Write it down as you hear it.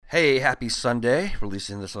Hey, happy Sunday.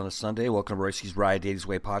 Releasing this on a Sunday. Welcome to Royski's Ride 80's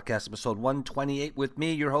Way podcast, episode 128 with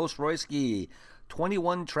me, your host, Royski.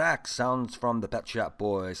 21 tracks, sounds from the Pet Shop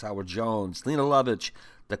Boys, Howard Jones, Lena Lovitch,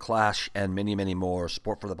 The Clash, and many, many more.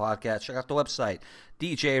 Support for the podcast. Check out the website,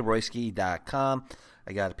 djroyski.com.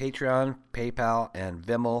 I got a Patreon, PayPal, and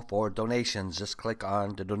Venmo for donations. Just click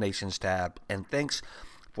on the donations tab. And thanks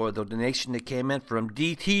for the donation that came in from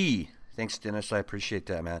DT. Thanks, Dennis. I appreciate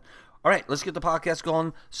that, man. All right, let's get the podcast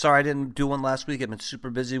going. Sorry I didn't do one last week. I've been super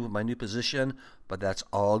busy with my new position, but that's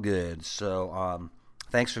all good. So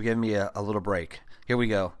thanks for giving me a little break. Here we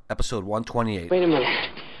go, episode 128. Wait a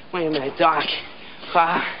minute, Doc.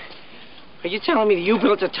 Are you telling me that you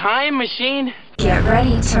built a time machine? Get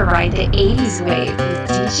ready to ride the 80s wave with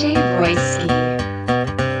DJ Royski.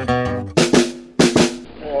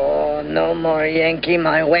 Oh, no more Yankee,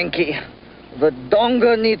 my wanky. The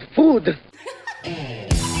donga need food.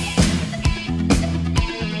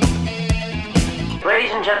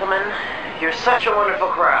 Ladies and gentlemen, you're such a wonderful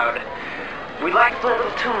crowd. We'd like to play a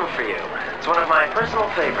little tune for you. It's one of my personal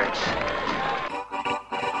favorites.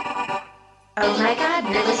 Oh my god,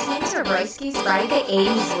 you're listening to Royski's Ride the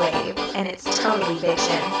 80s wave, and it's totally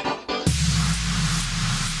bitchin'.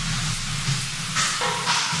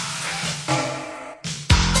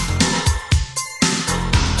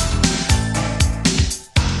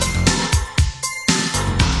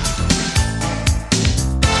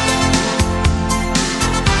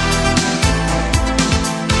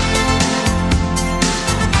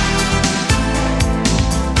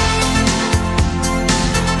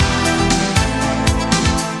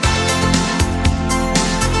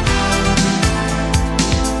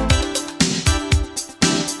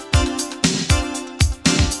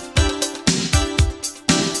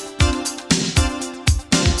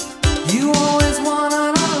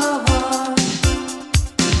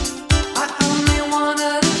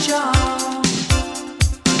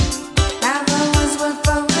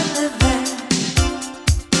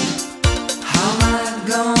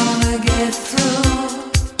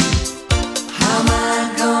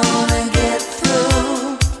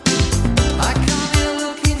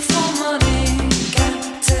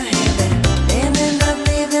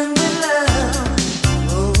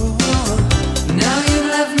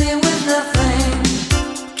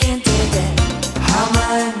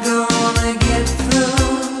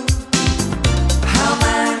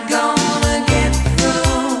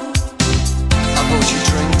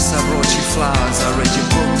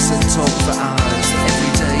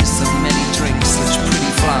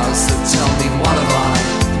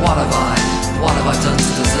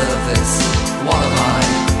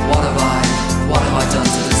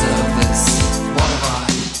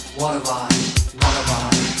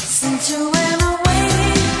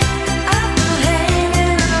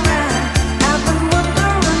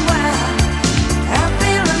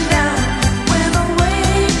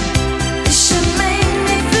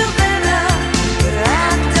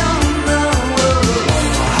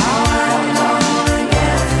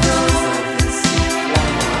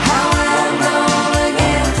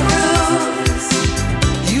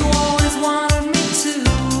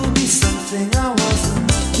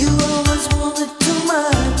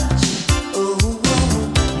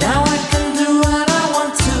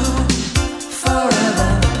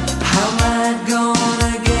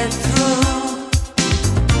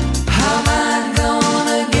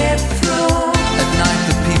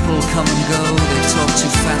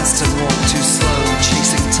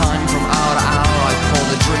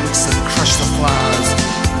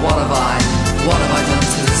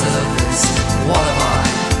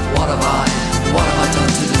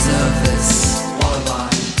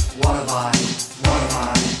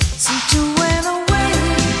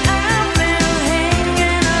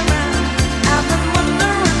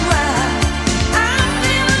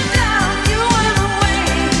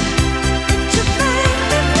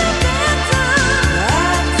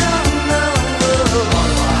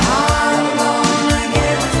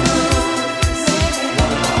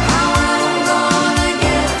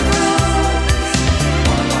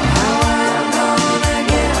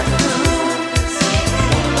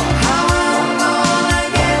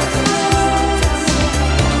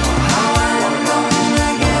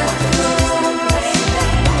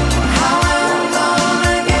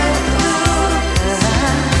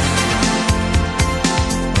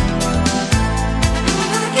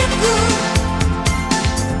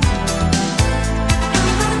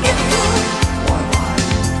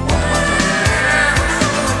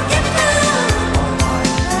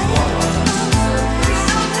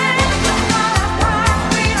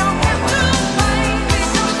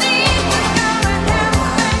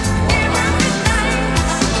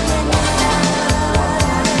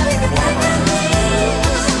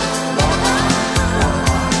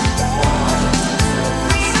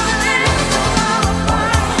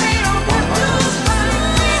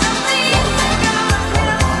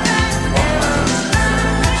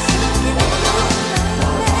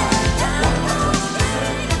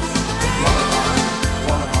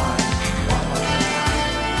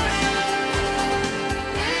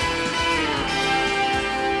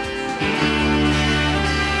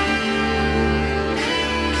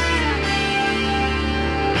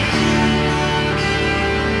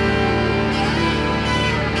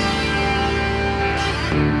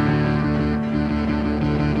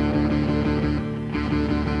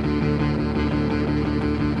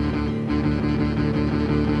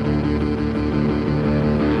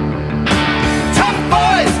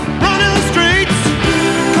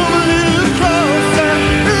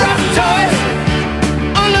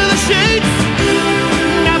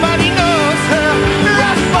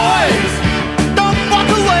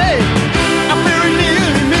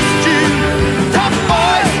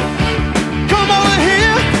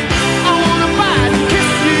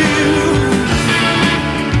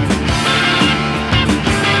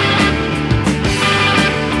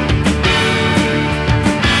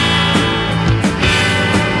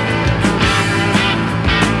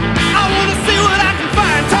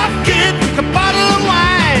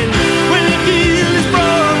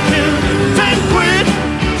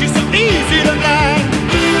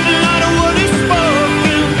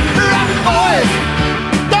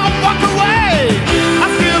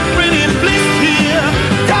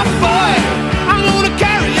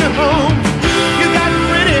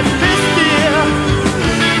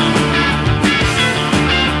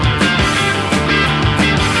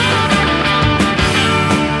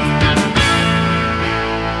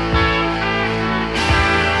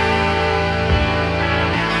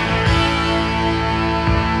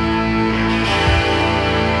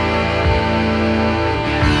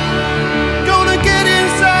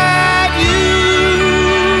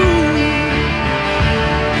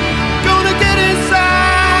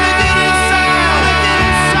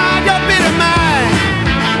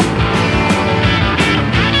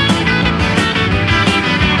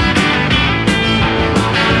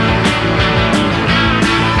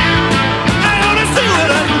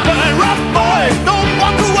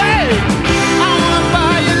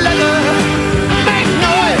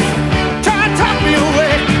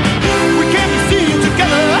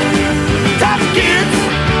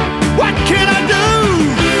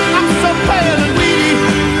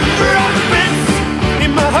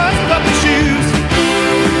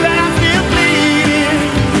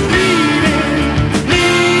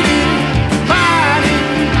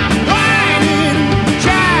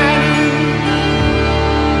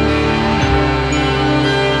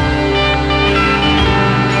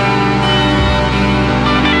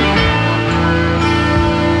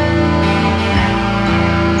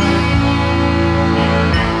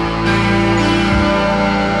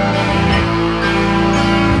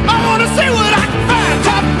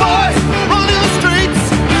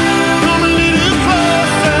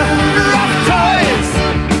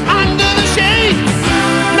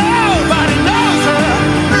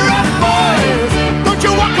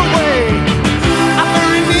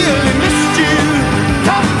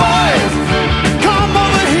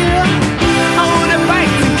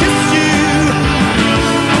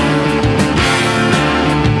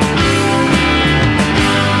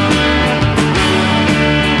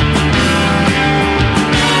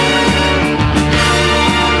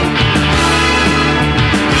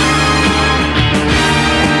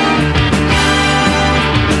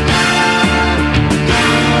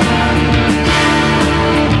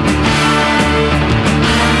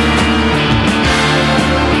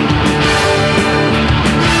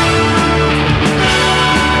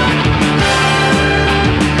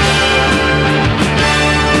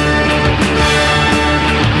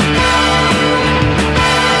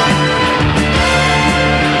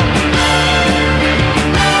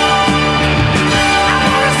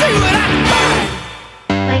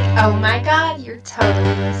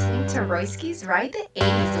 Royski's Ride the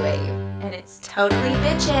 80s Wave, and it's totally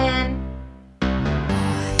bitchin'.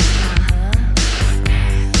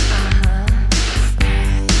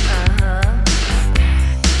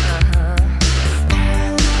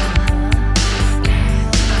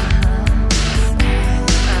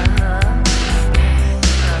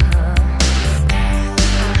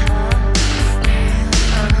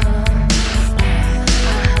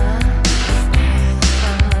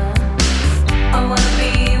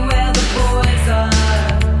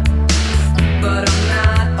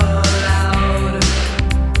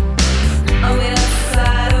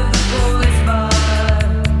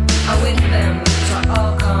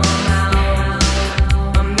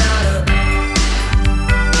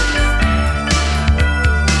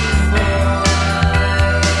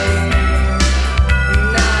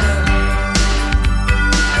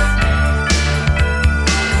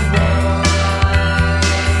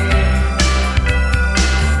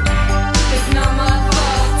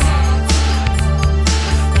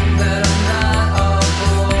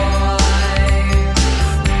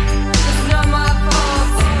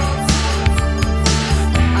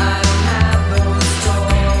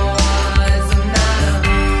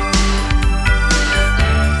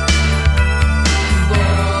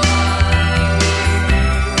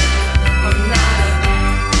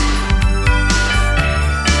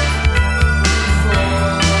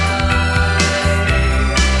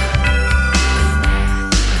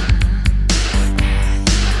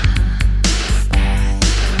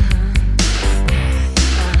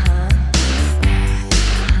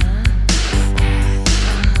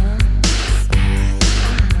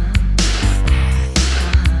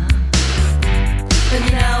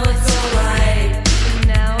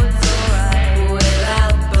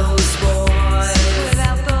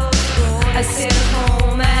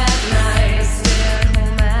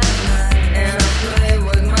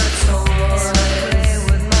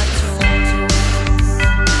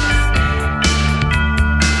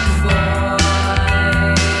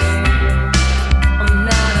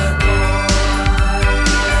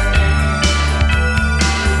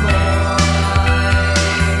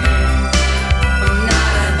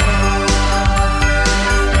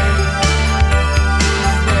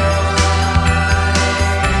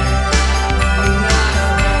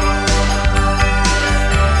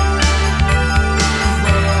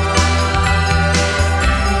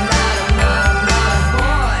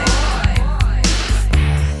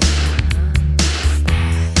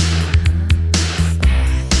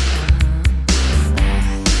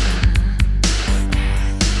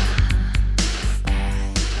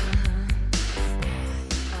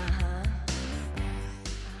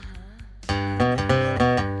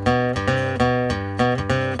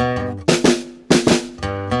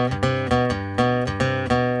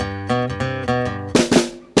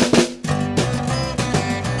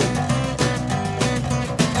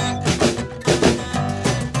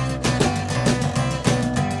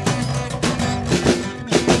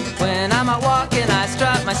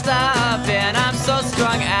 my stuff and I'm so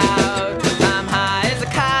strung out. I'm high as a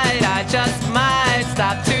kite, I just might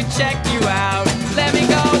stop to check you out. Let me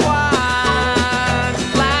go on,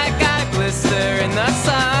 like I blister in the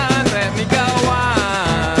sun. Let me go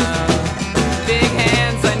on, big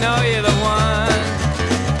hands, I know you're the one.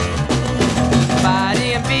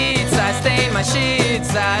 Body and beats, I stain my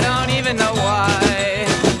sheets, I don't even know why.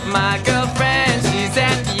 My girlfriend, she's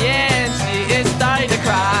at the end, she is starting to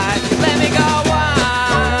cry. Let me go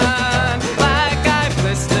on, like I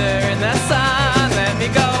blister in the sun. Let me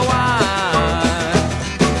go on,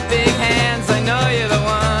 big hands, I know you're the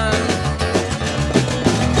one.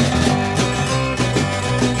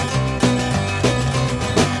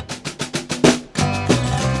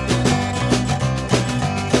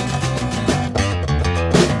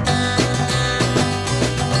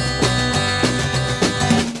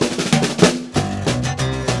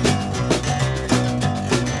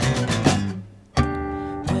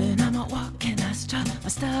 When I'm out walking, I strut my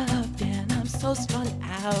stuff and I'm so strung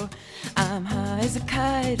out. I'm high as a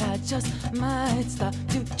kite, I just might stop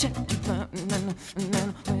to check you out. And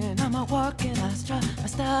then when I'm out walking, I strut my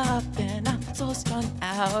stuff and I'm so strung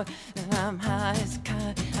out. And I'm high as a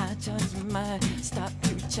kite, I just might stop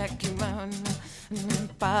to check you out.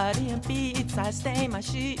 Body and beats, I stain my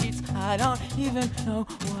sheets, I don't even know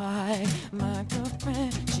why. My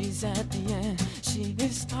girlfriend, she's at the end, she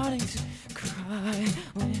is starting to cry.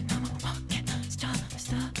 When I'm walking, stop,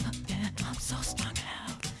 and I'm so strung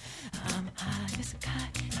out. I'm high as a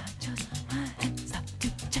kite, I just might stop to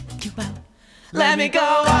check you out. Let me go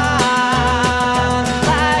on,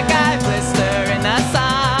 like I blister in the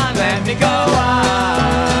sun. Let me go on,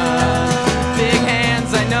 big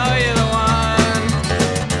hands, I know you're the one.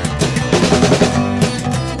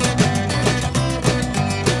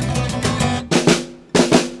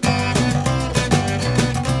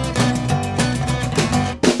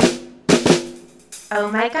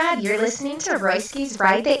 You're listening to Royski's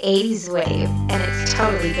Ride the 80's Wave, and it's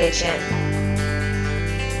totally bitchin'.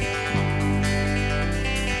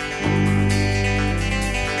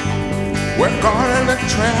 We're caught in a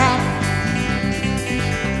trap.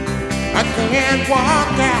 I can't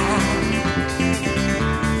walk out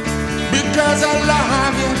because I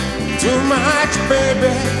love you too much,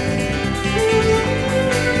 baby.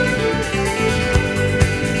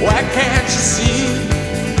 Why can't you see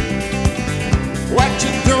what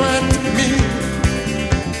you're doing to me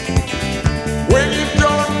when you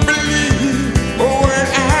don't believe a word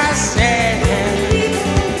I say?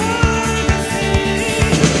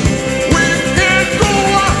 We can't go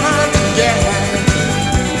on together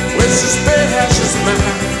with suspicious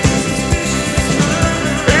minds,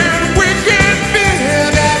 and we can't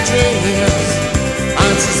build our dreams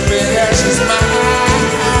on suspicious minds.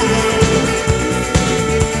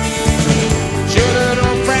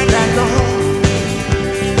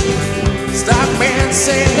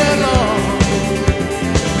 Say hello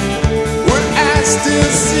when I still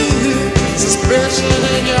see suspicion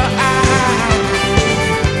in your eyes.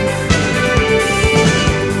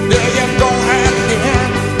 There you go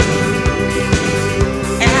again,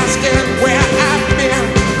 asking where I've been.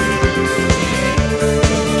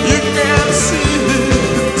 You can see the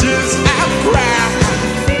tears I've cried.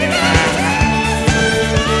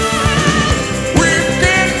 We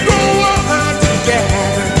can't go on together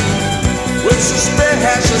with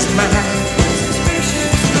suspicious minds,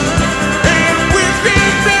 and we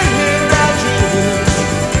can't build our dreams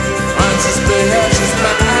on suspicious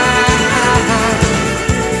minds.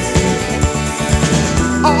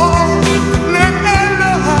 Oh, let my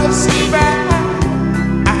love survive.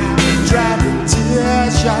 I dry the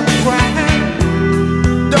tears you're crying.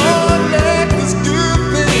 Don't let this good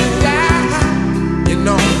thing die. You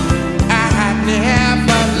know I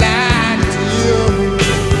never lied to you.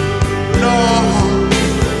 No.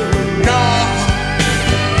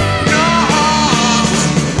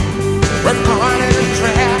 We're caught in a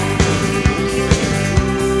trap.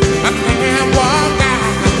 I can't walk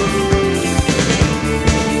out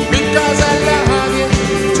because I love you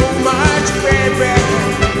too much, baby.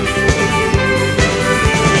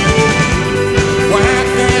 Why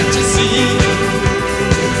can't you see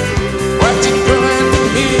what you're doing to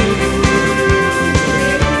me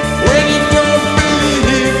when you don't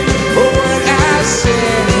believe what I say?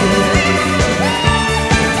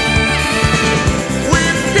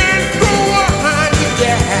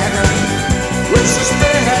 With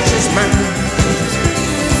suspicious minds,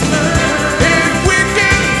 and we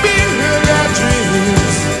can build our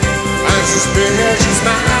dreams on suspicious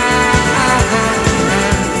minds.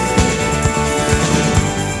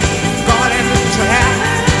 Caught in the trap,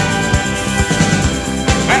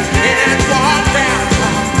 I can't walk out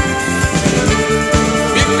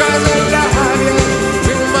because I love you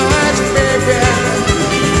too much, baby.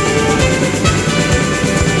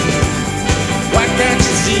 Why can't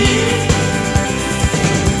you see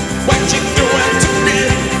what you're doing to me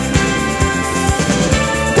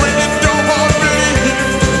when you don't believe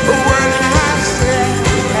a word I say?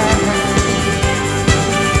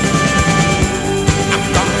 I'm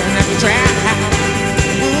caught in a trap,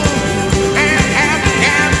 and I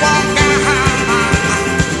can't walk out.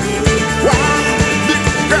 Why?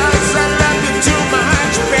 Because I love you too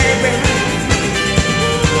much, baby.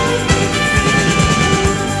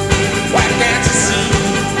 Why can't you see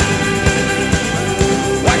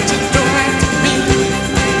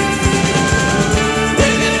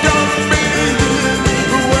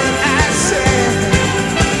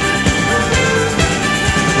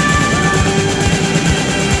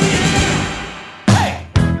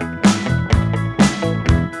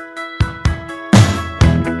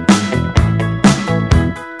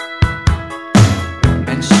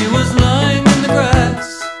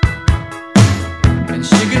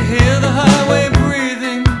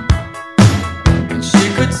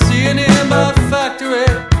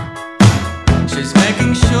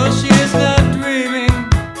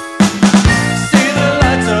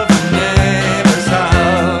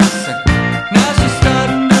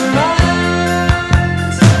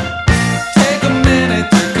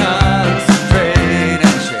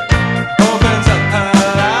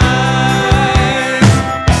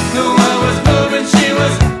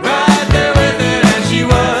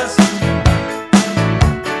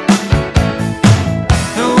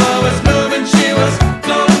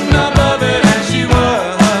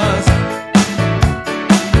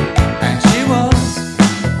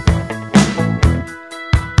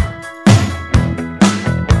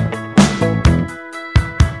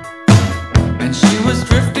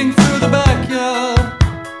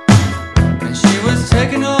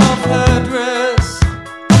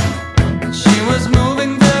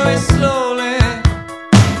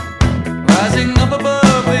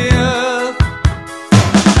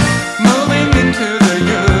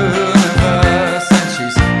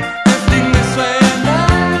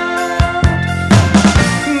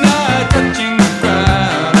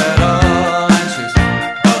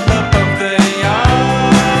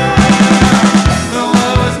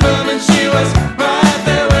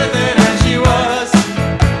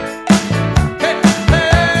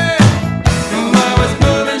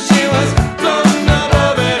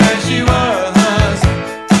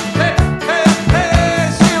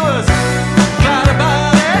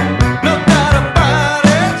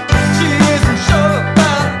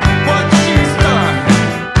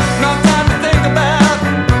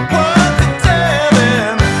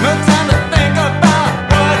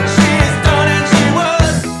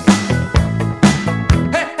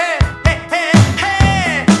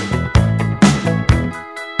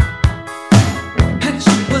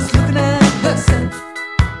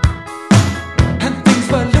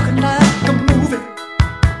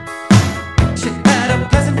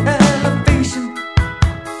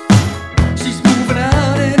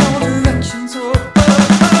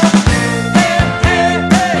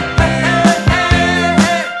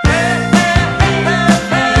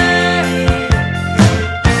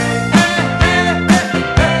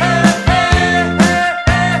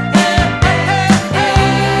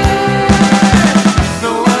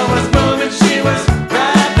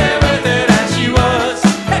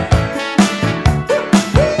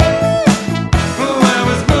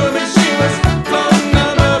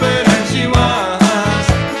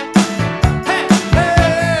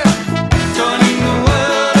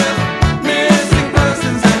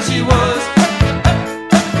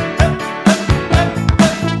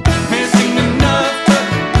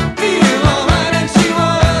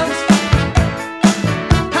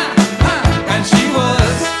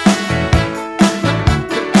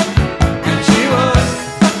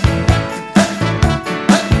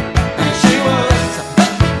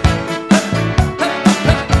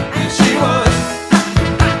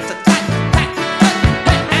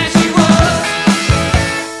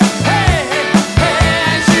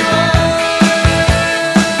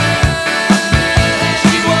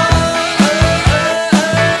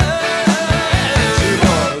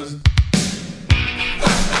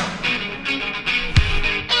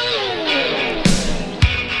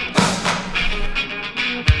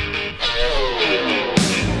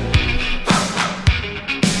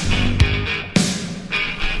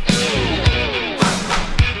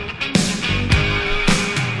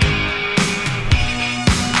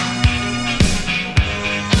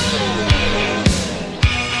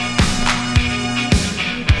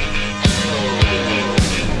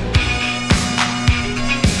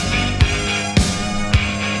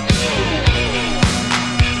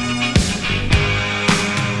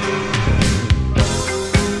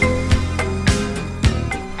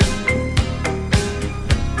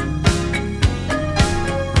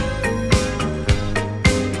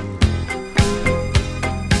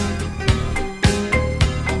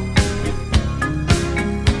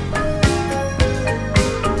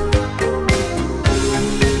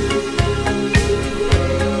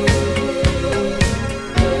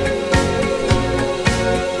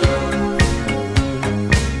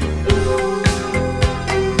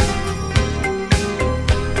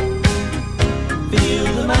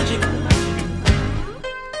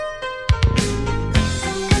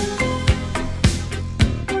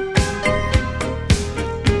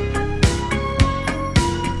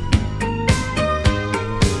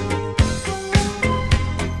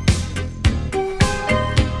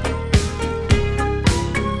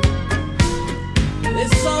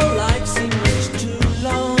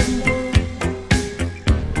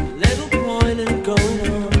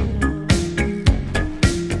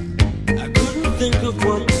think of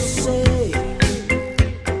what to say.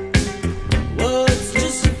 Words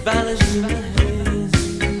just vanished in the haze.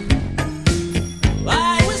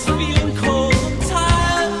 I was feeling cold and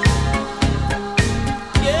tired,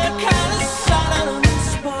 yeah, kinda sad and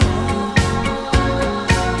uninspired,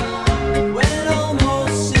 when it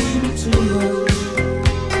almost seemed too much.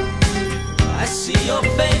 I see your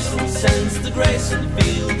face and sense the grace and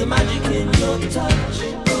feel the magic in your touch.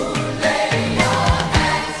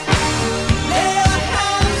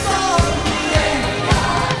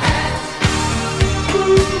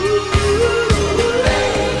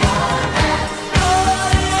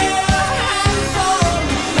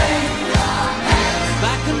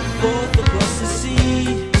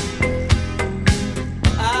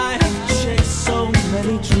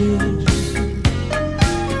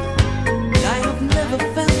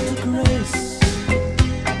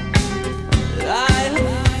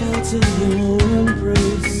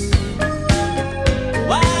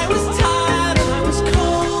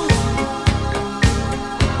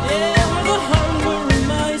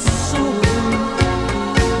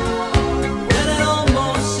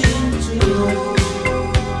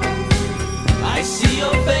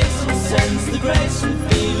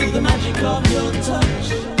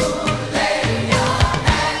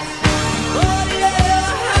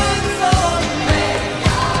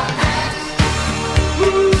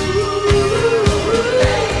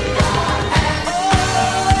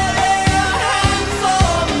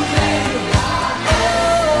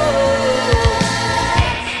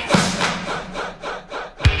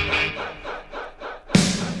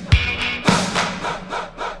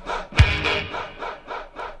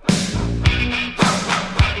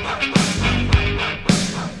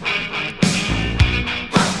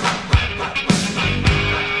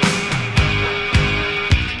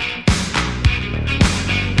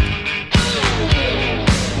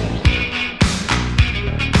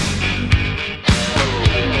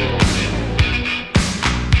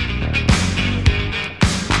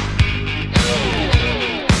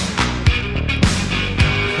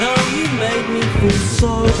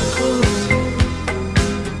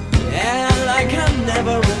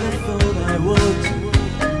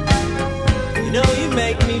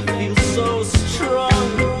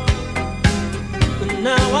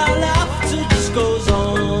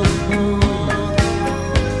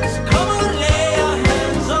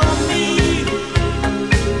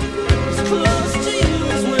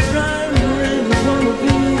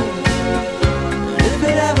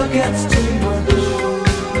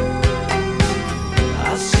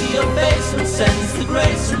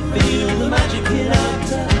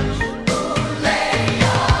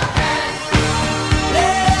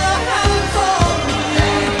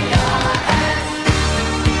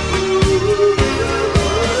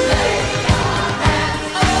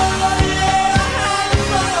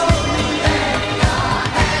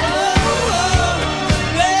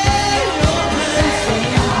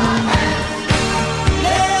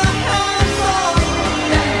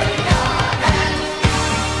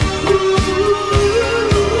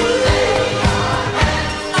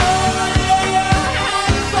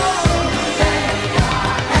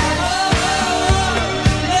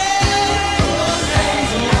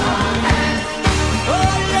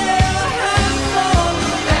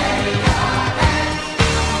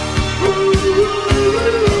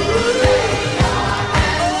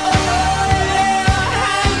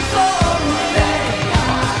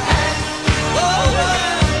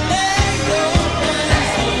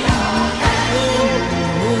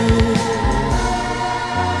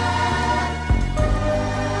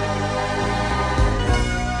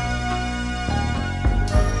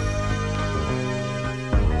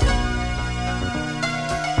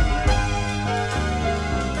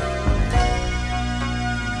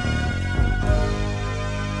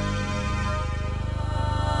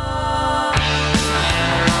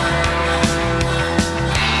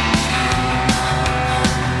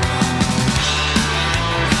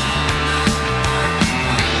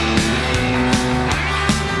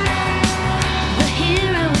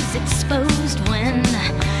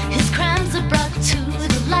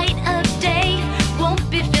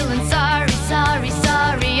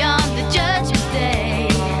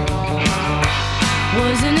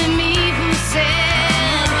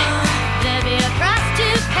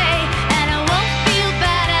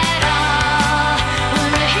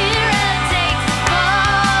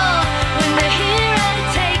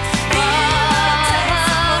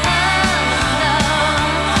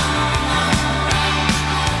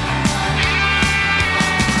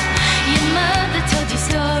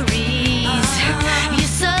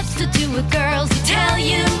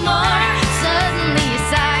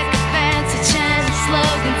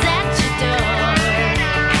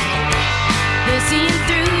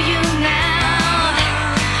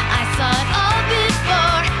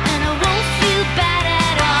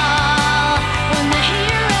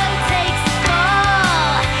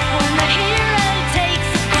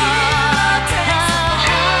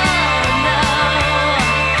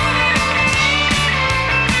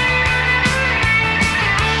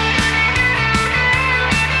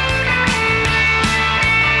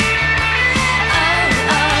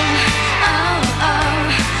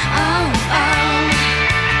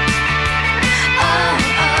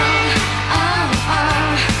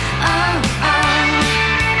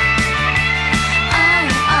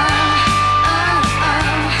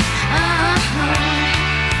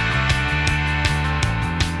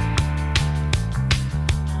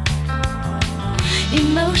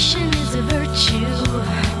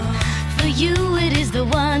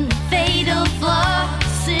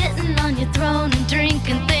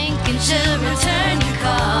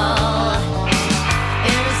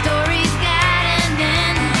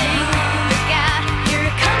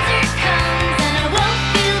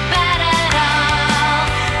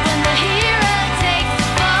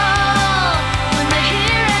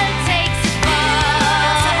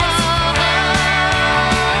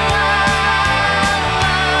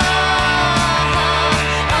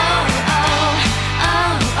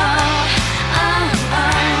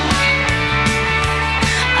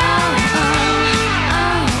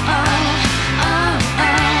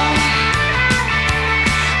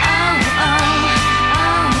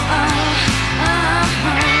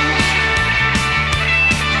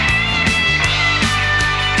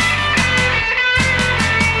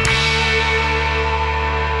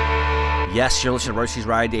 Yes, you're listening to Royski's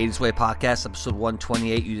Ride, the 80's Way podcast, episode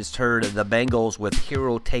 128. You just heard the Bengals with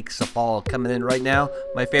Hero Takes a Fall. Coming in right now,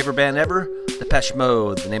 my favorite band ever, Depeche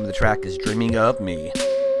Mode. The name of the track is Dreaming of Me.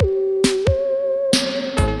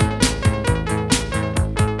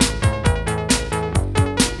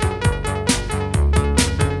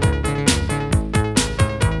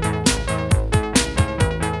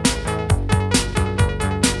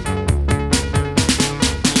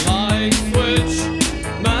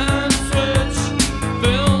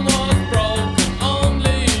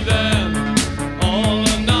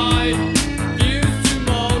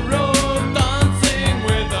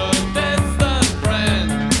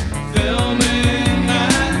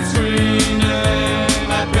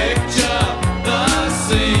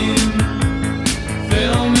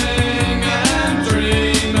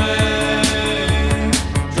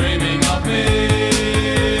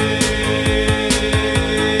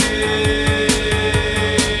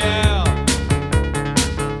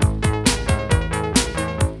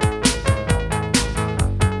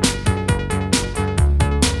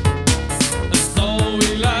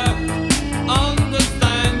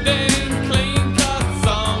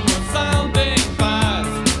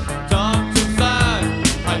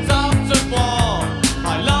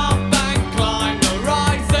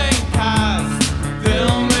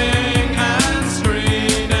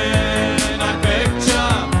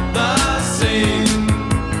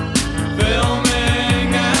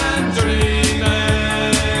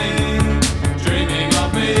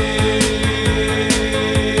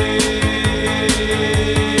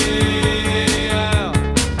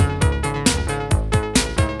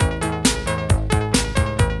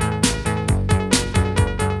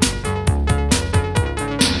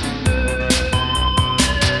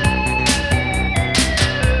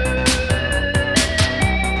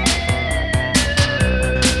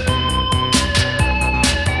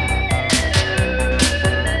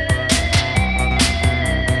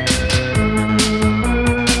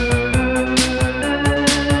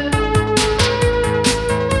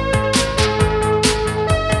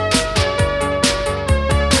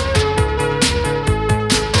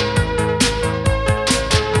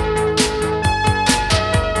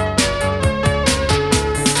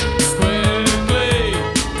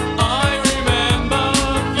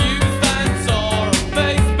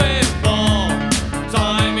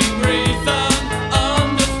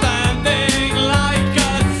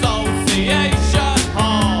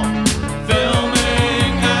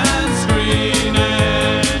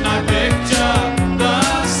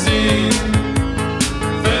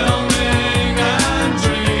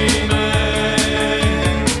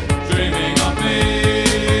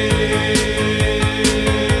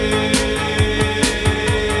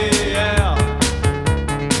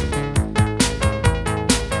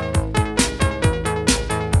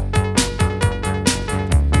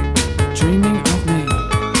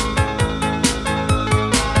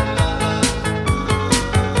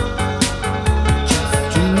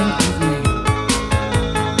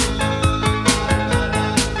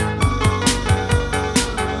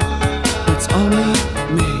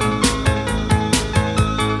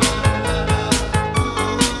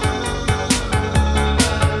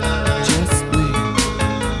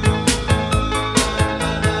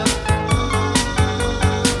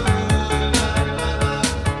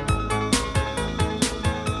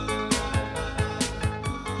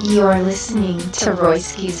 You're listening to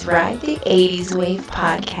Royski's Ride the 80's Wave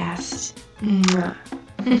podcast. Mwah.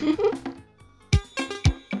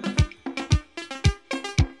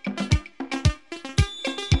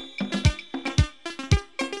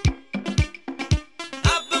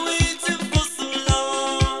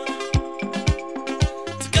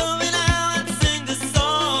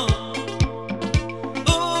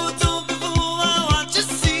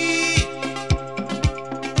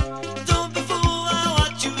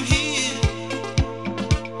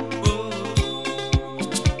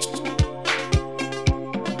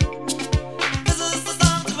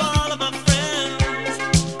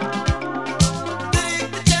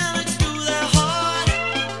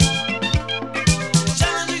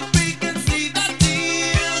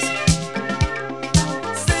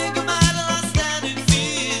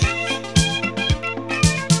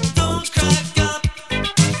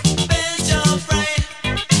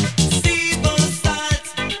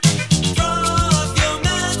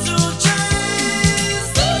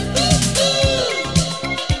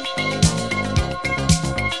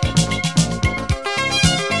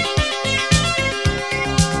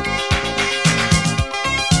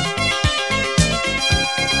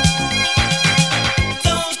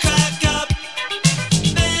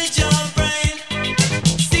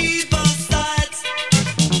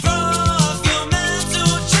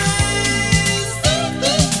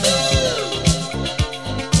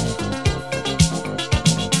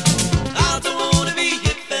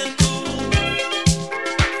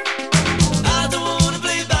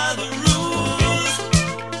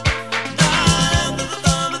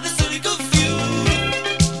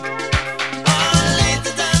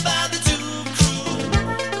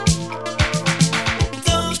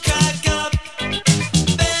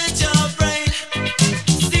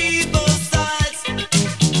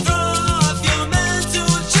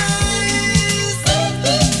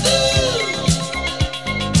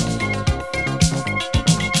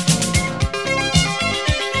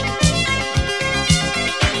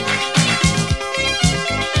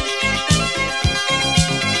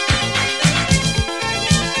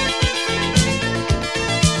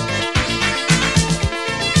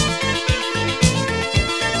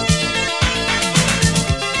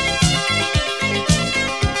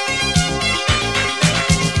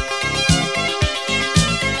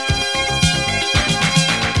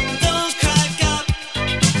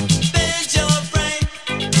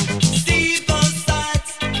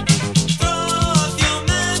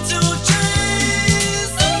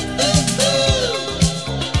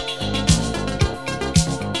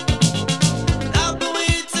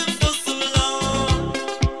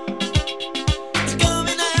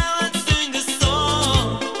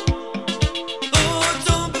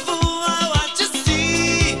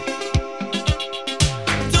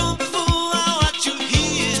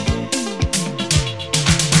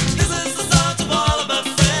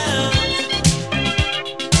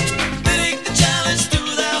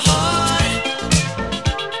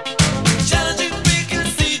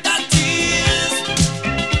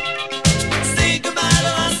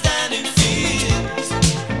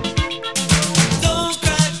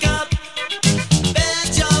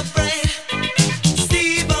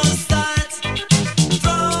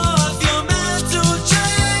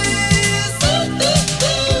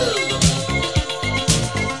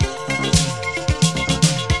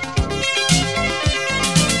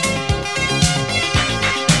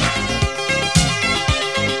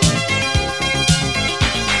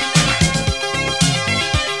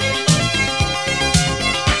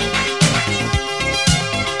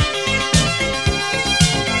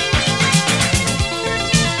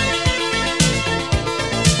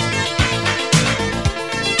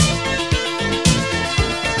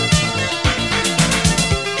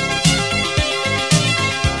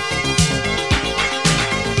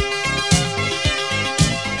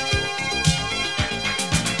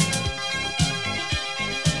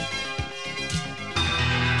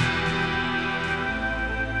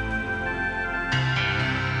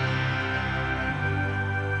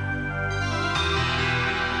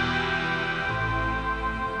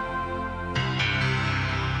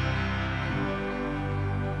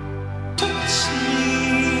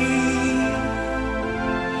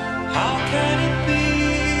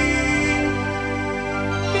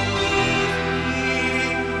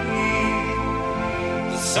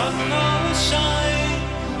 sun always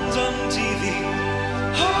shines on TV.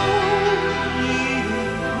 Hold me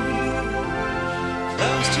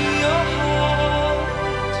close to your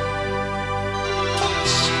heart.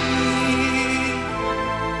 Touch me.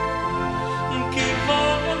 Give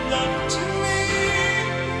all your love to me.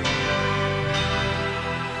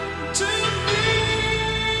 To me.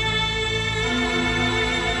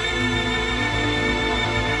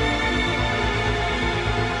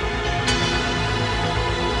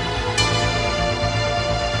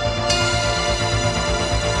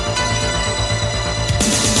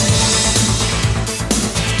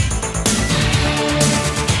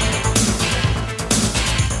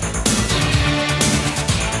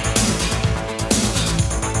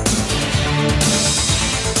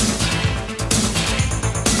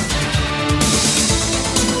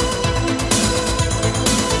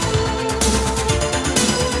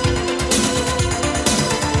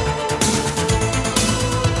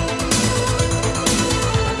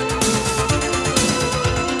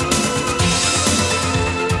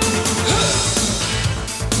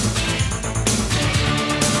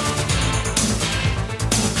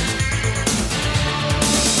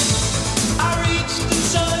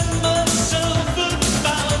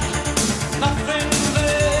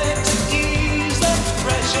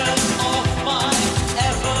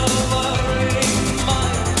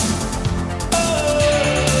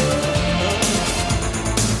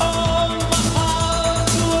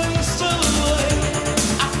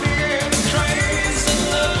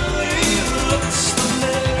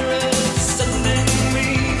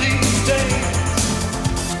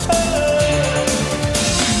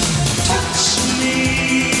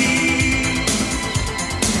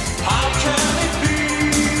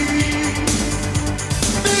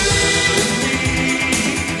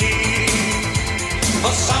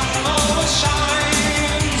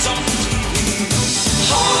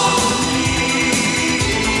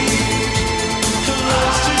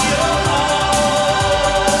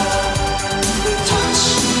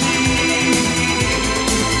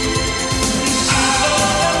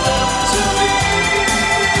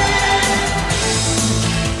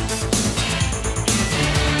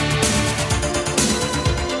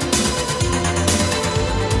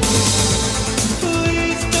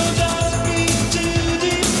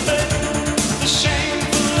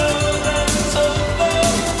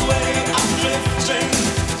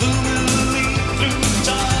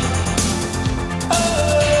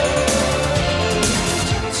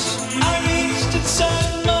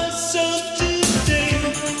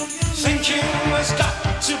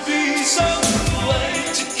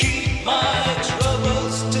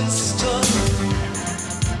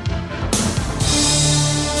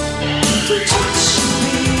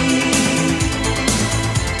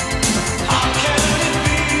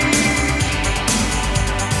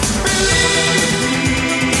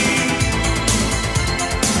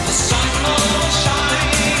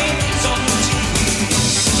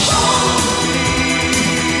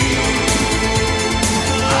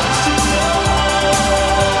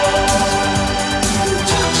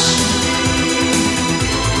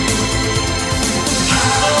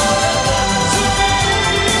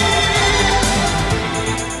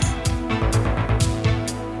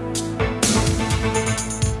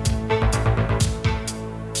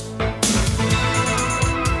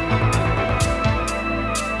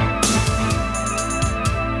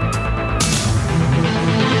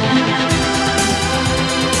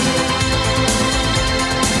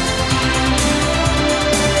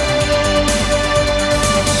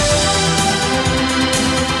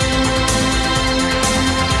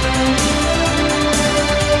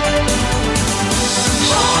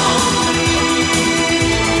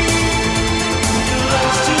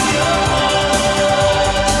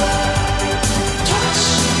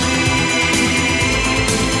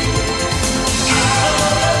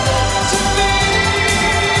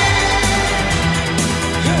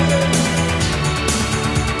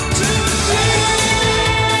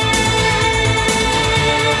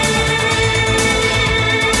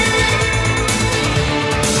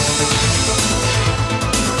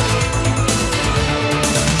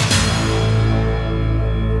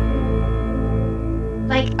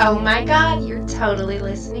 Oh my god, you're totally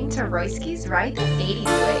listening to Royski's Ride the 80's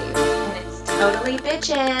Wave, and it's totally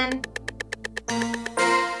bitchin'.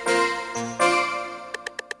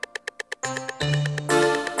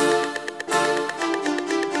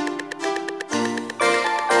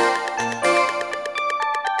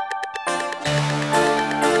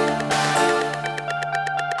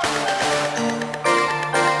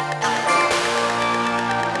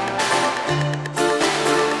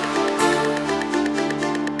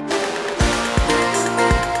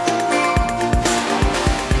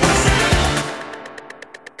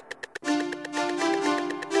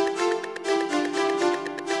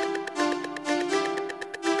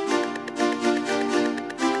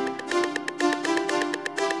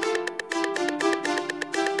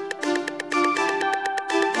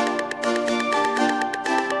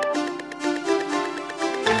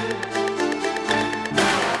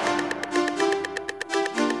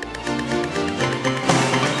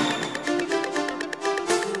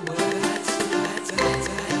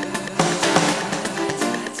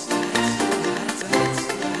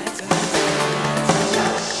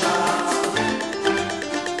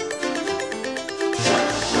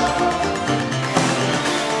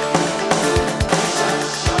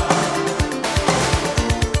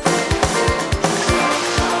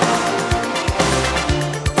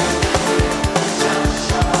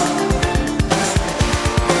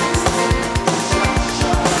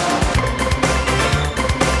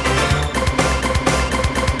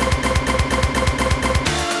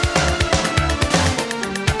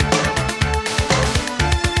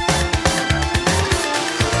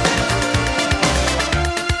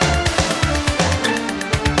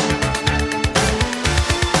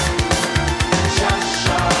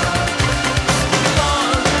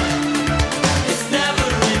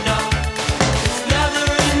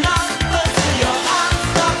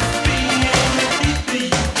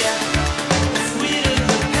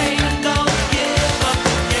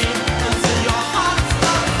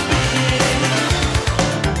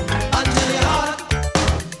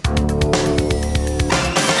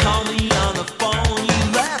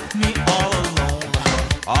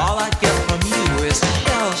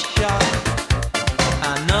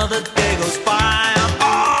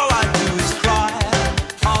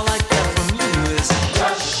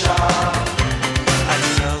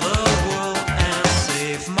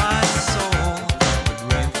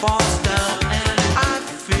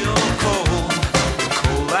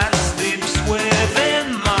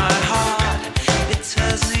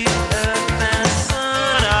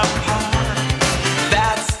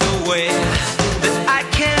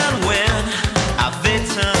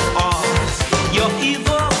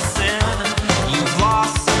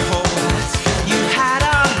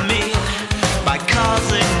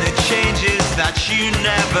 you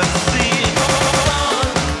never see.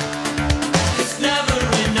 It's never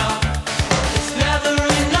enough. It's never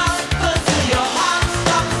enough until your heart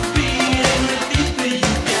stops beating. The deeper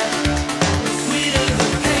you get, the sweeter the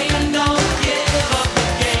pain. Don't give up the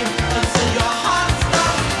game until your heart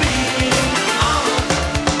stops beating.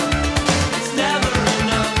 It's never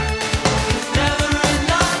enough. It's never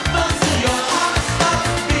enough until your heart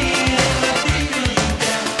stops beating. The deeper you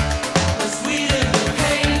get, the sweeter the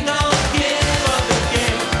pain. Don't give up the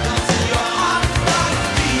game until your heart stops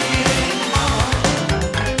beating.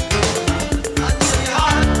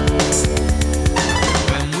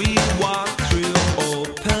 When we walk through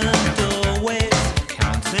open doorways,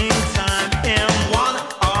 counting time in one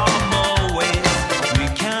or more ways, we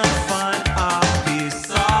can find our peace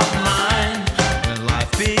of mind. When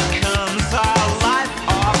life becomes our life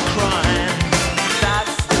or crime,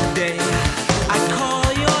 that's the day I call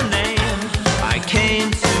your name. I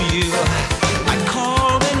came to you, I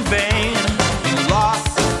called in vain. You lost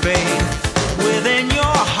the faith within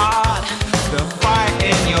your heart, the fight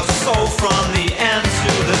in your soul from the end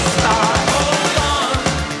to the start. Hold on,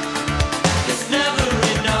 it's never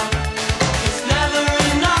enough. It's never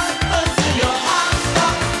enough until your heart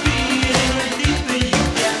stops beating. The deeper you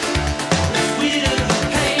get, the sweeter the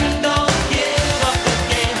pain. Don't give up the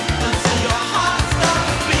game until your heart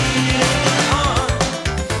stops beating.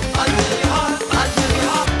 Until your heart, until your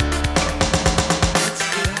heart.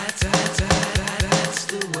 That's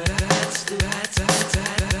the way. That's the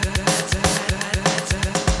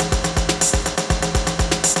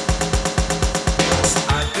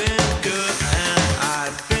I've been good and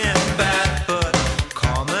I've been bad, but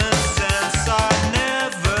common sense I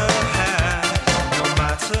never had. No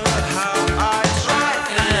matter how I tried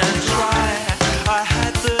and tried, I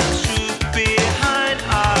had the truth behind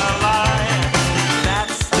a lie.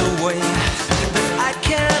 That's the way that I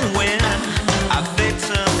can win. A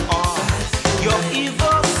victim of your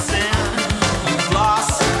evil sin. You've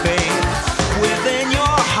lost faith within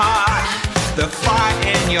your heart, the fire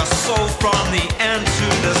in your soul from the end to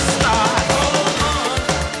the start. Hold on,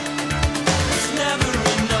 it's never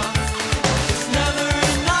enough. It's never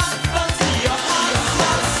enough until your heart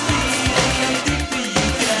stops beating. The deeper you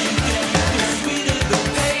get, the sweeter the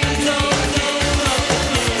pain. Don't give up the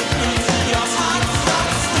game until your heart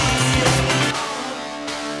stops beating.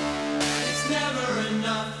 It's never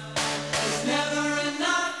enough. It's never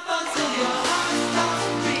enough until your heart stops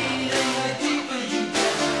beating. The deeper you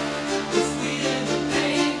get, the sweeter the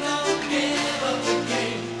pain. Don't give up the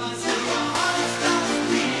game until your heart stops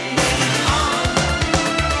beating.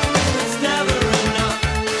 It's never enough.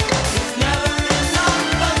 It's never enough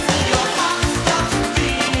until your heart stops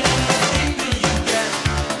beating. The deeper you get,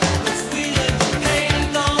 the sweeter the pain.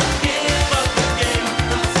 Don't give up the game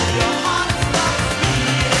until your heart stops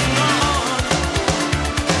beating.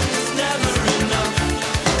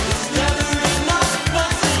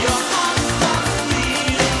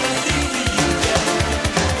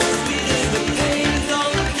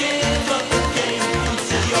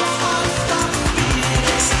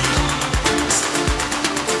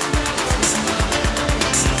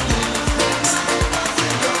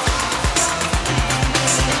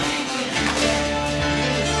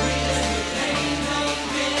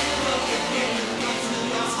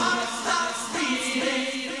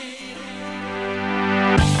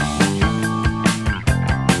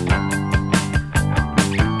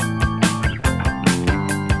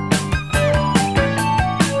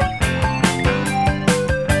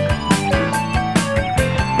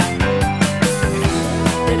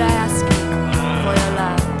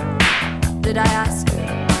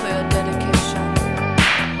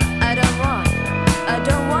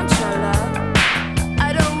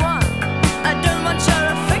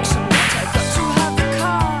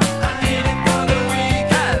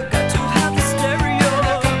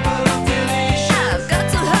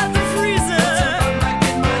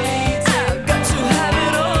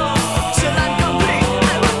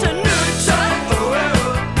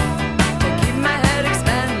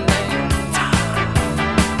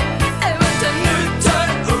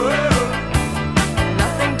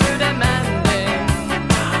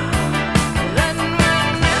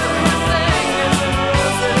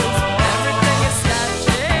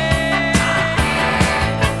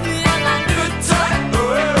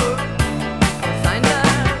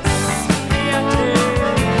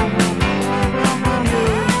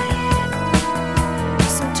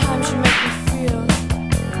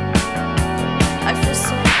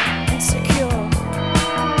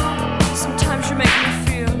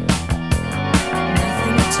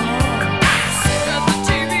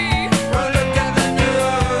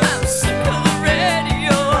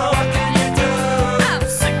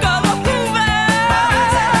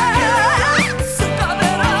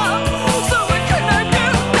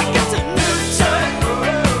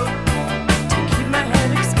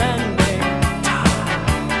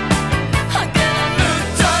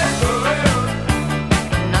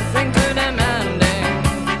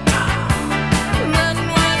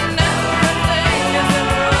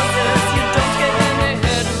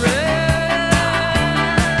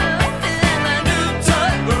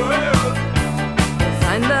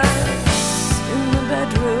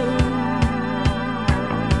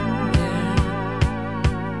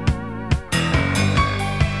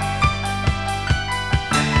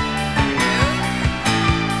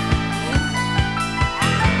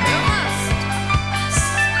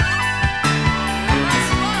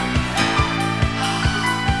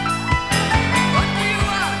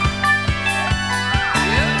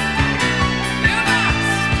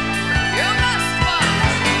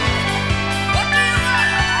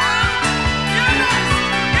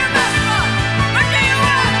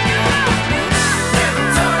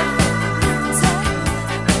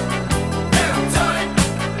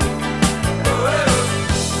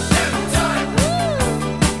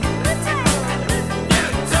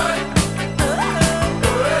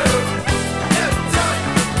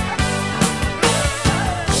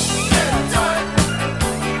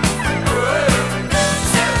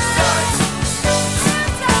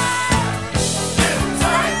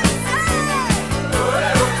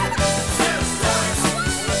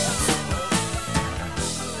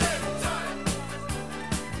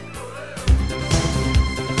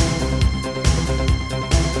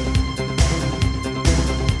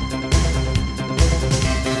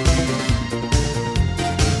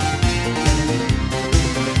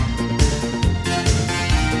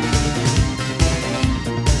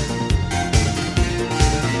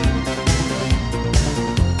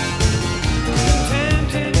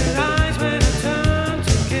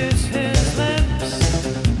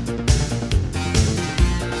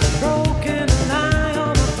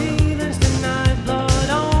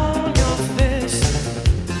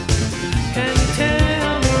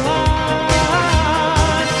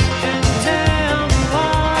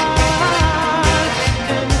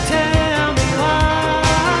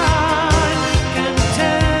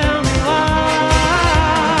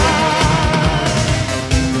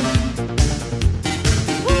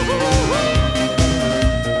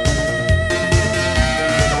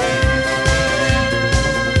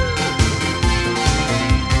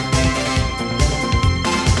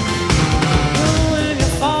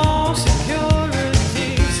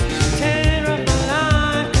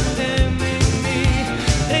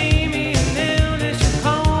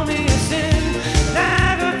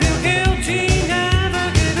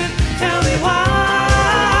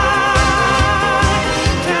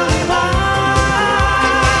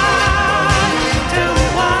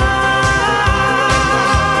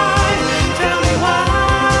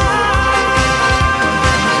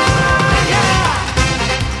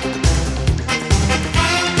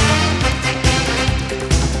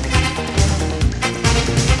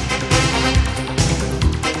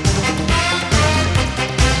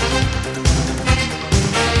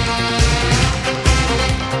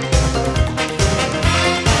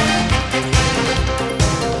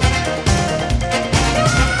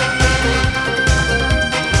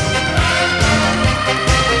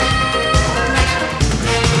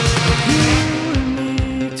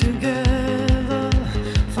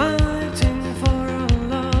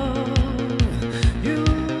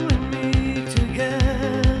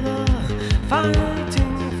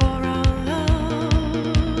 fighting for our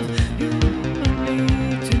love. You and me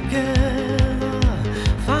together,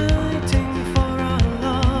 fighting for our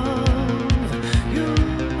love. You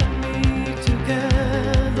and me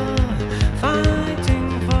together, fighting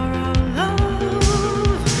for our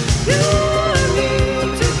love. You and me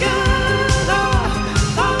together,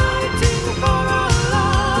 fighting for our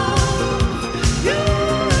love. You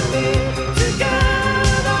and me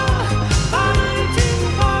together, fighting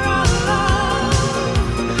for our love.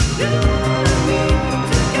 You and me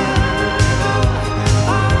together,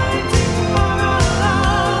 fighting for our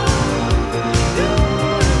love. You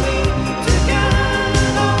and me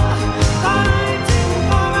together, fighting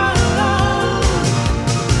for our love.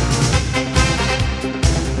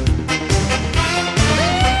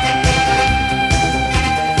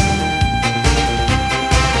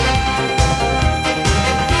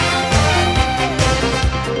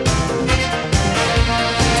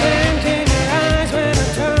 Twinkle in your eyes when I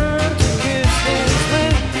turn to kiss his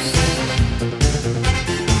lips.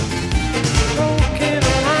 Broken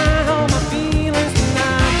line, all my feelings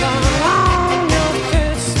tonight gone on your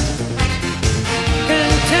kiss. Can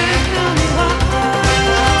you tell me why?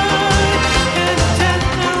 Can you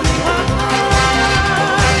tell me why?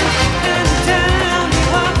 Can you tell me why? Can you tell me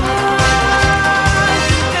why?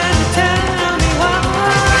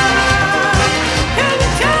 Can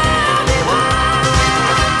you tell me why? Can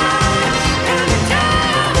you tell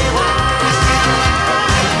me why?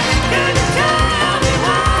 Can you tell me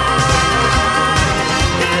why?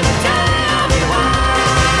 Can you tell me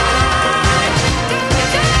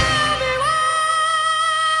why?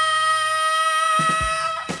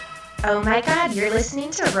 Oh my god, you're listening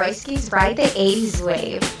to Royski's Ride the 80s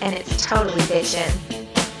Wave, and it's totally bitchin'.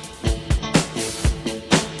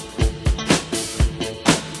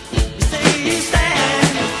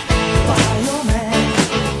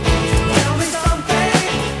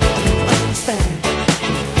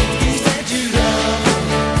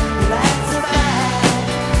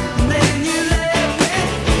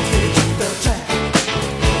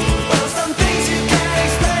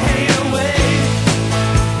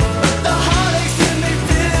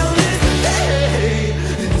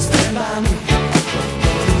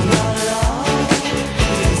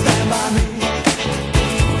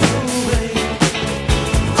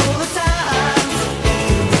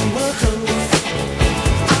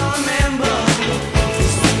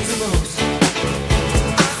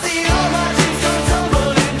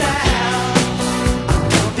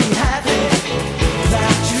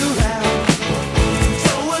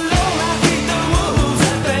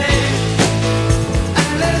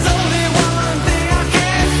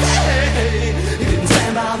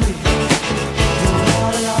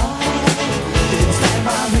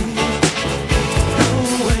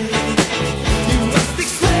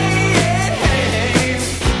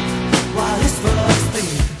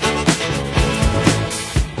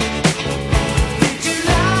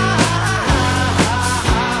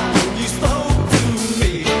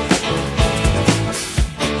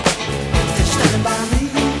 Stand by me.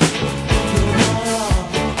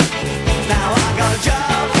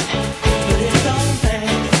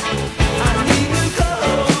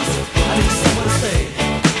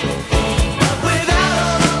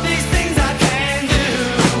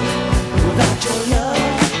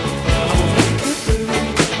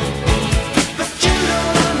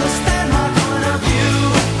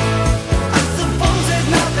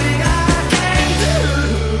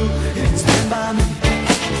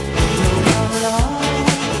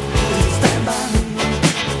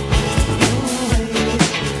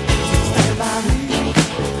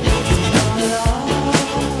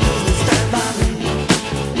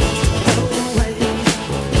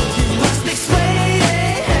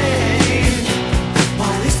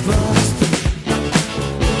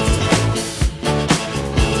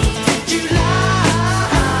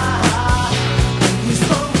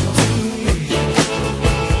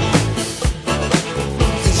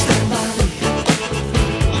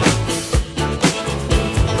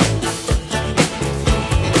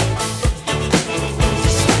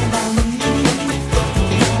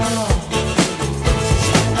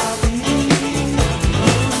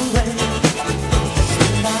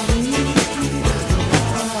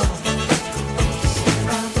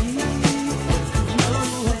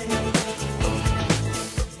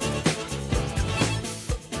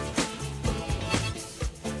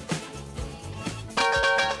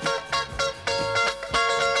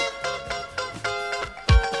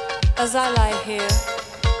 As I lie here,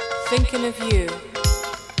 thinking of you,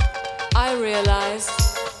 I realize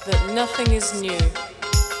that nothing is new.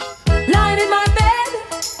 Lying in my bed,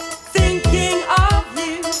 thinking of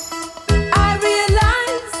you, I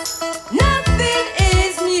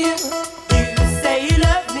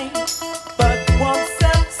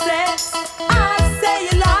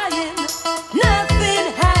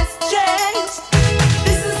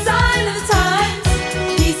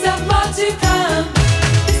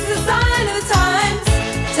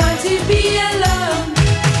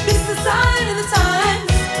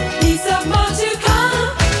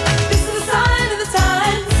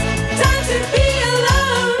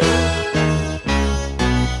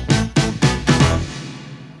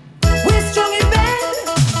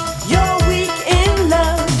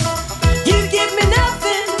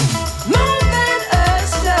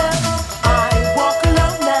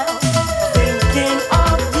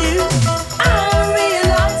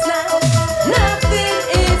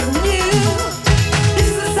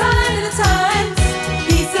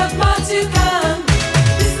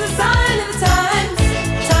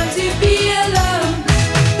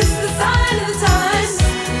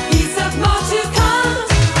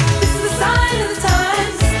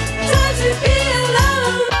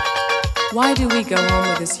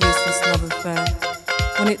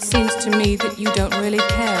it seems to me that you don't really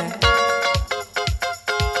care.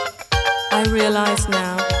 I realize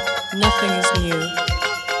now, nothing is new.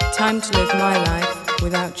 Time to live my life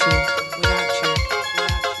without you, without you,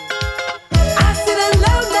 without you. I sit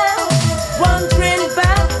alone now, wondering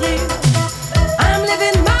about you. I'm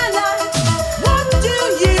living my life. What do?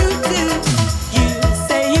 You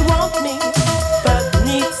say you want me, but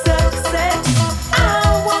need success.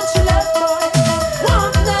 I want your love, boy.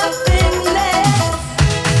 Want nothing less.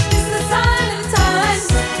 It's the sign of the times.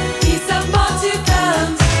 Peace of more to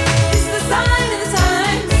come. It's the sign of the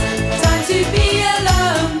times. Time to be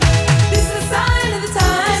alone. It's the sign of the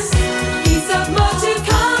times. Peace of more to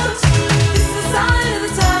come. It's the sign of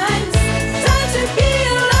the times. Time to be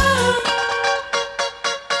alone.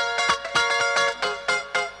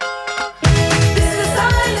 This is the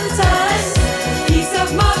sign of the times. Peace of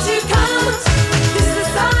more to come. This is the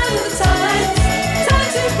sign of the times. Time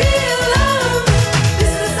to be alone.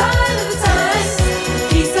 This is the sign of the times.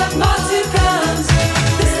 Peace of more to come.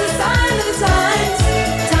 This is the sign of the times.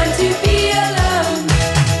 Time to be alone.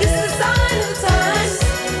 This is the sign of the times.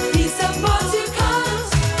 Peace of more to come.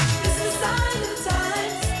 This is the sign of the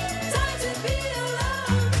times. Time to be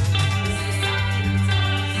alone. This is the sign of the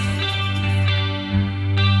times.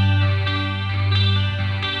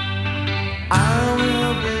 I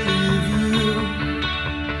will believe you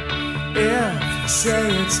if you say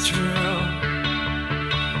it's true.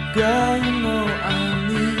 Girl, you know I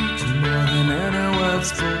need you more than any word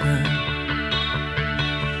spoken.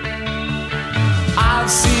 I've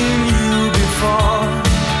seen you before.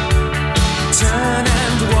 Turn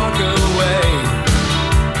and walk away.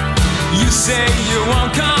 You say you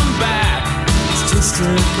won't come back. It's just a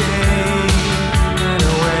game in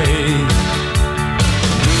a way.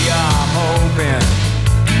 We are hoping,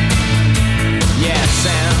 yes,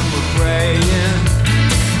 and we're praying.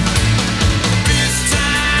 This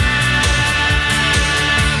time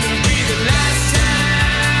will be the last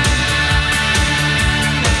time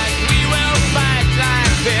that we will fight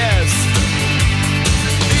like this.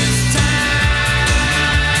 This time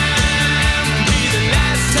will be the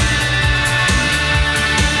last time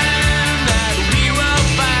that we will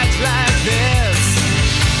fight like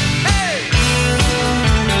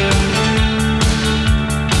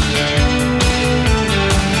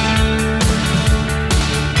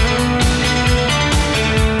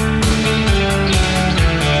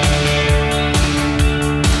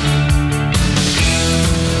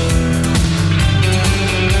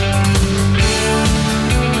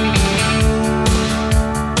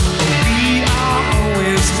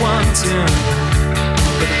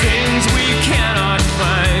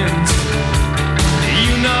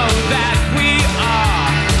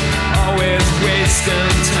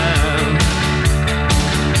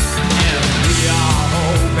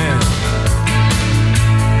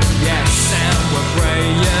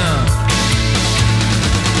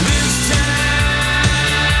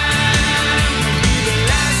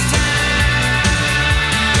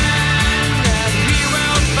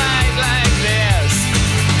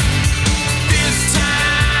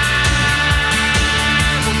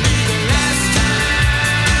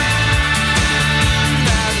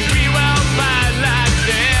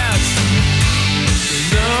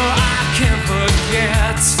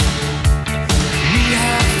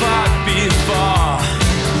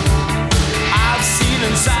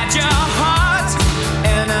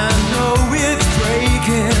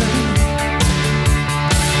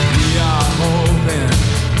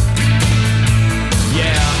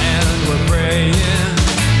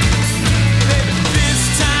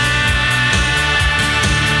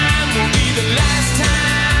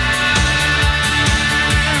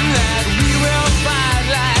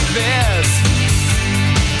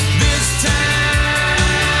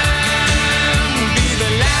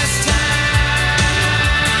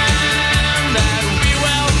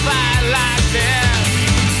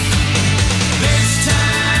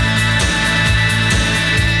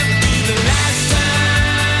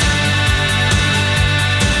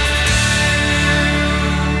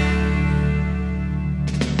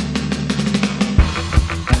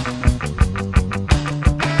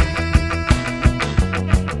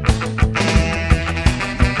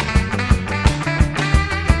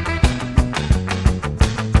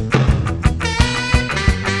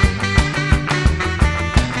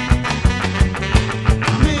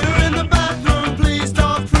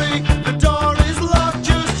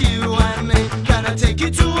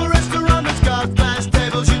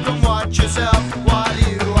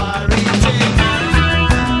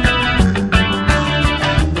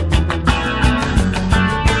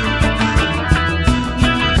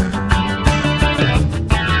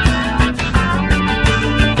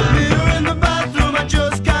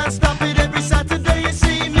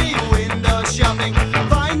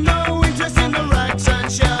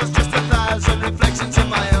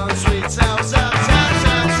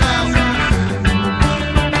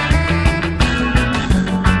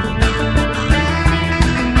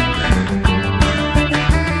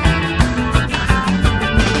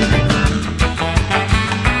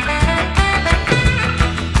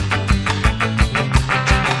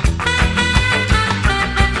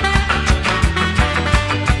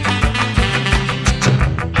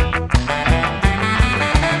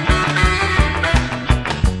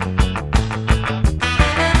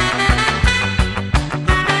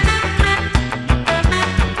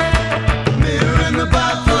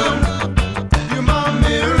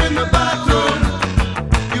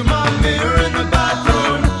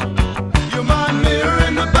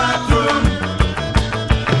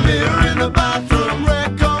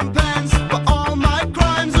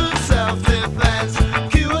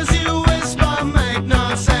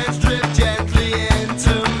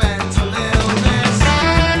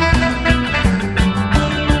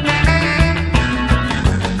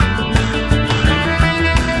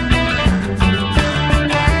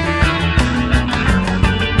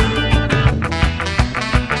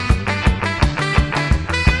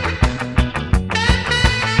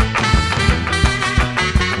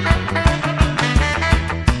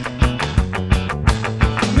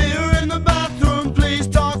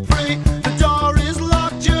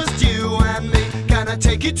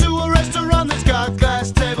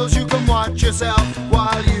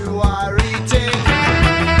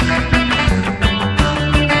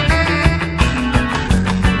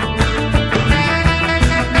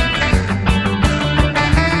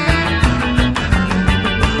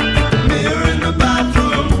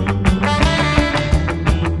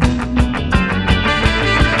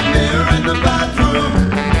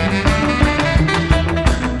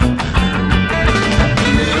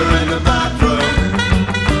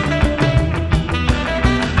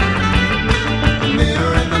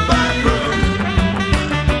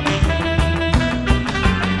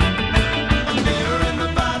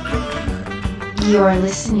You're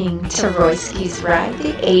listening to Royski's Ride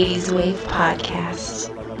the 80s Wave podcast.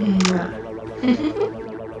 Mwah.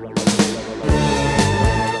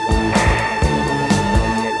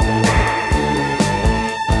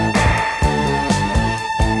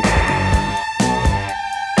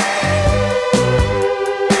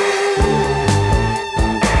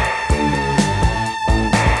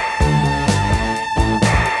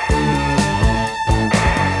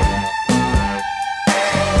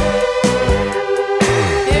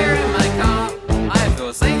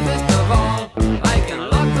 Safest of all, I can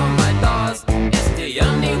lock on my doors. It's the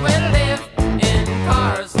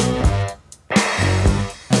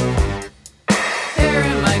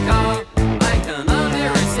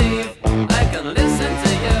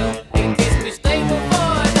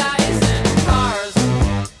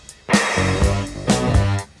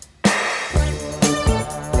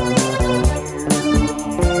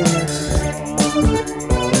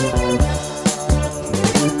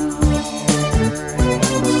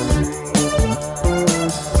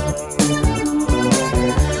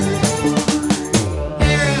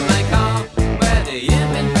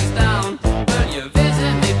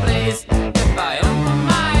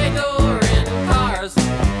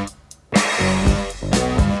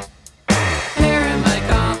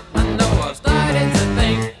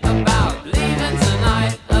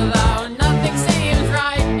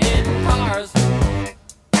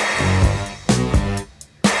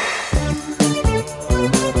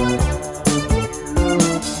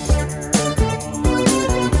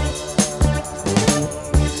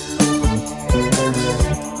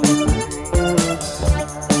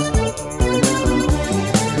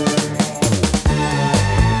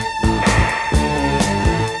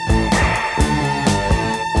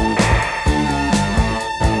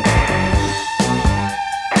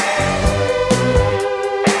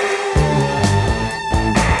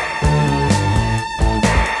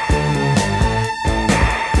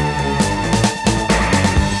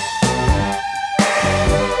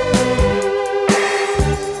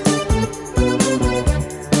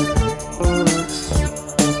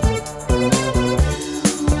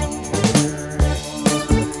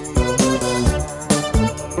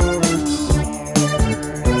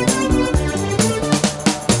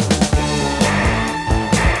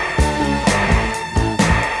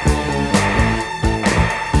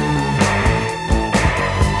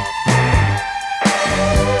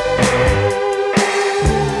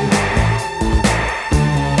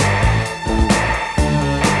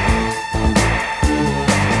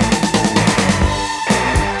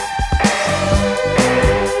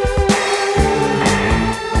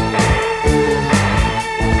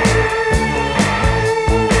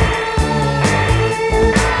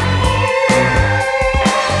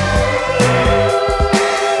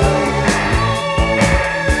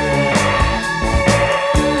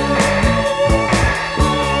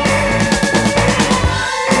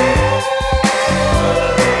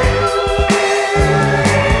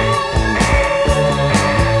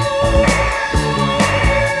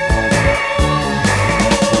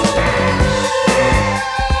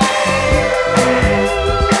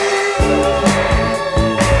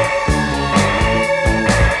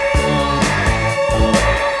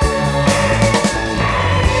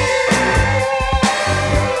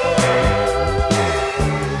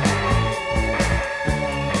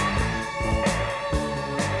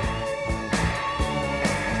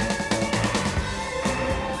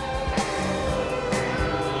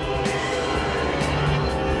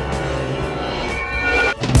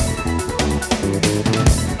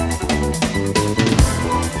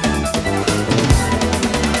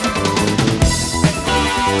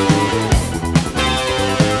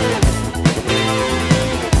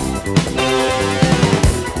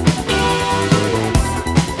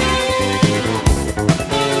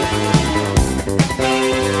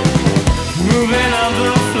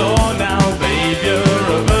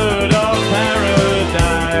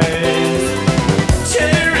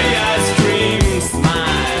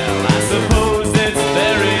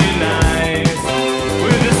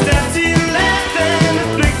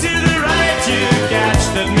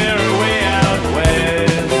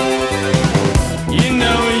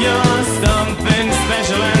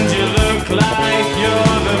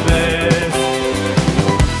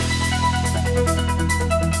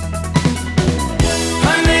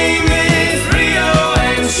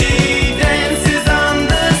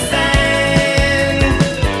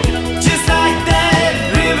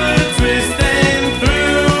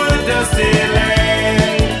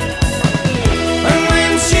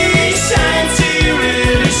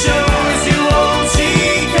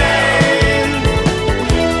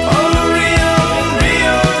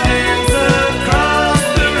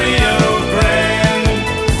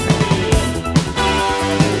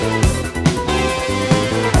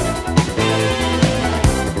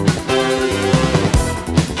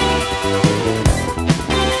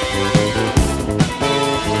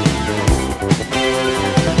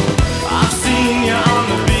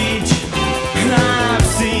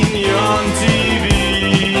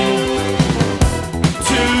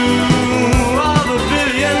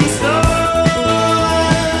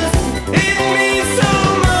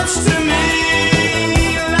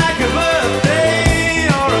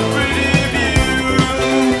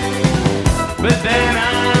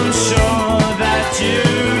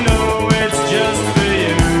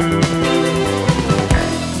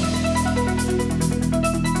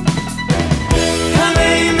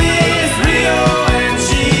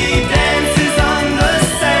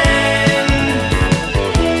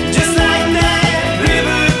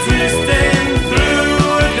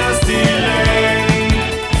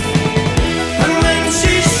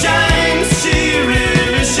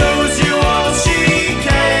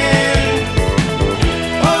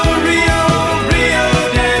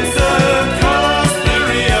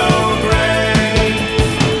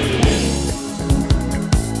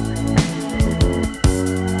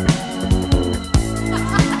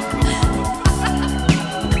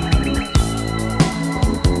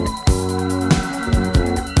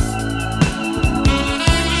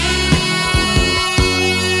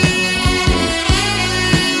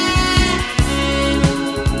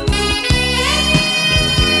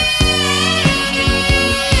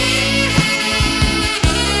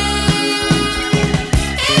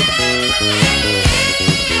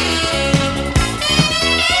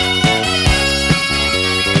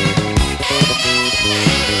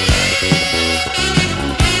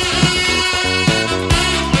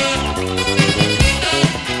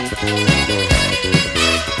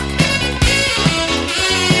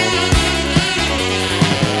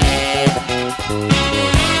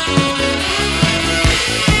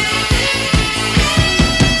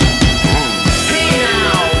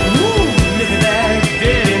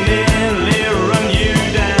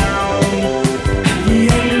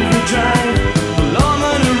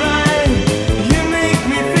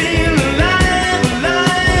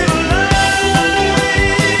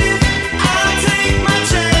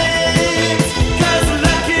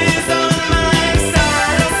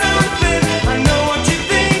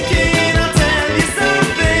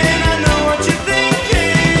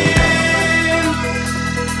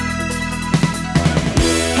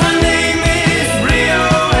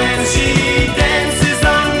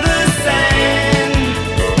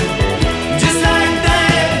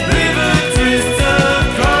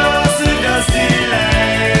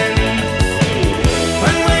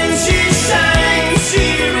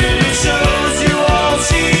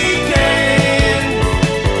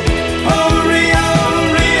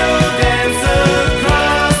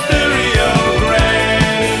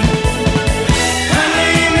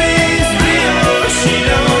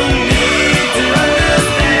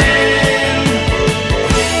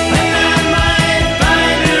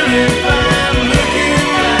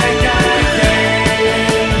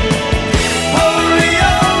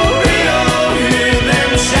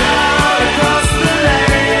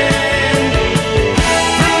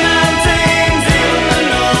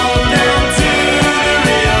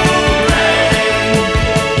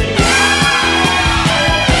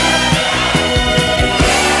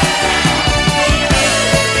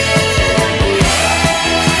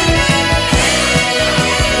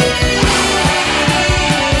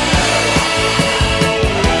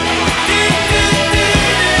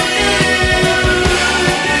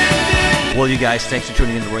Well, you guys, thanks for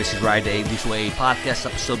tuning in to Royski's Ride to 80's Way podcast,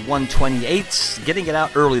 episode 128. Getting it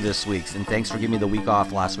out early this week, and thanks for giving me the week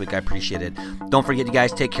off last week. I appreciate it. Don't forget, you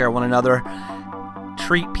guys, take care of one another.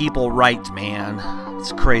 Treat people right, man.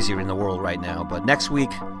 It's crazy in the world right now. But next week,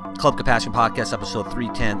 Club Compassion podcast, episode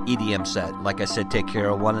 310, EDM set. Like I said, take care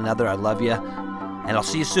of one another. I love you, and I'll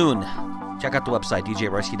see you soon. Check out the website,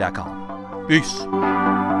 djroyski.com. Peace.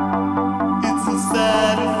 It's a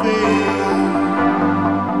sad affair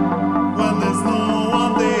when there's no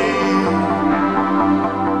one there.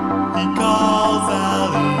 He calls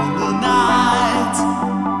out in the night,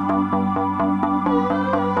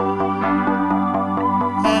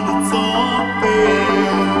 and it's unfair.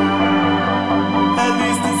 At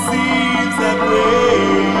least it seems that way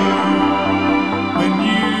when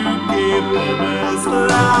you give him his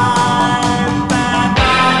life. And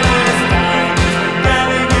all his time is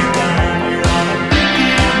getting you down. You wanna pick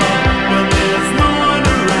him up.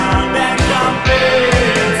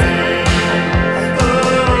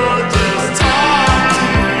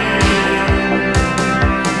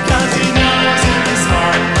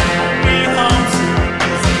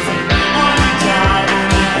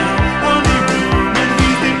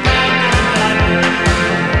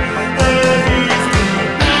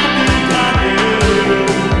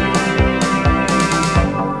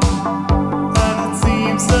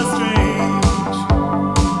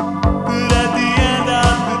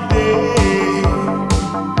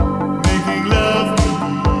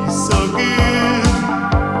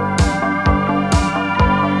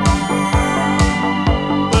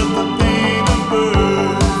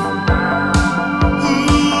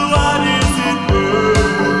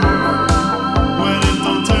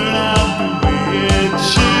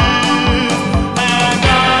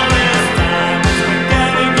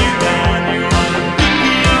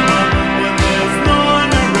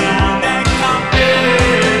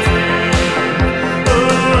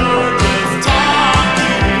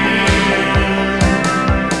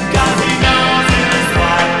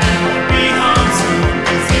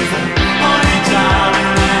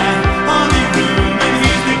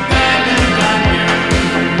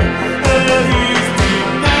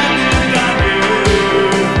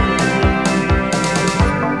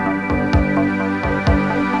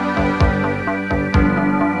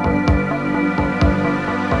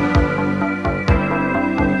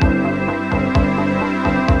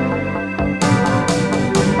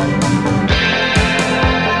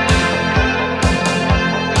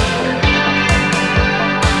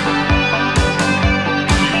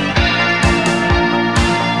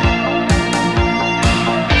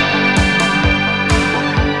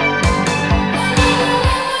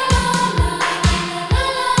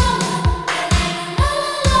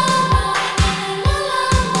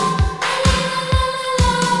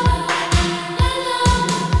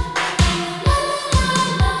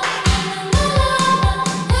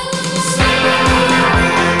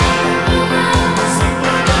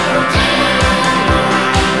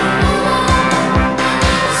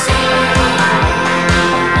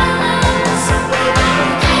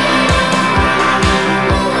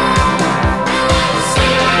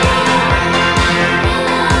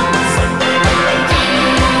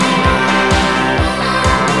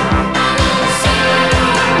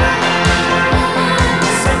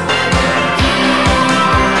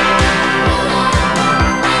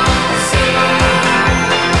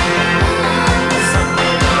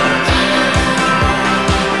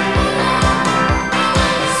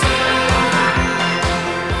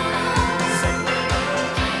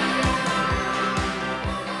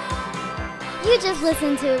 You just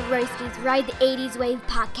listened to Royski's Ride the 80s Wave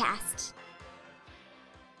podcast.